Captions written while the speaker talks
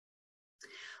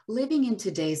Living in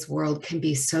today's world can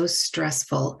be so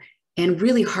stressful and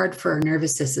really hard for our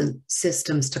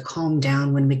systems to calm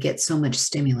down when we get so much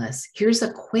stimulus. Here's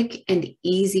a quick and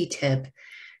easy tip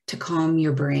to calm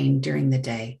your brain during the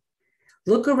day.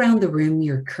 Look around the room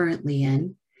you're currently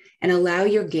in and allow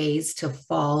your gaze to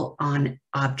fall on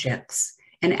objects.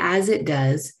 And as it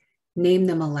does, name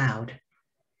them aloud.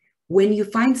 When you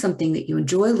find something that you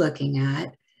enjoy looking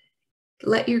at,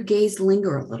 let your gaze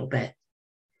linger a little bit.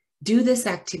 Do this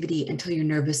activity until your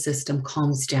nervous system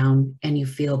calms down and you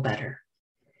feel better.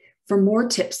 For more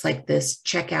tips like this,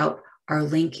 check out our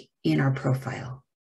link in our profile.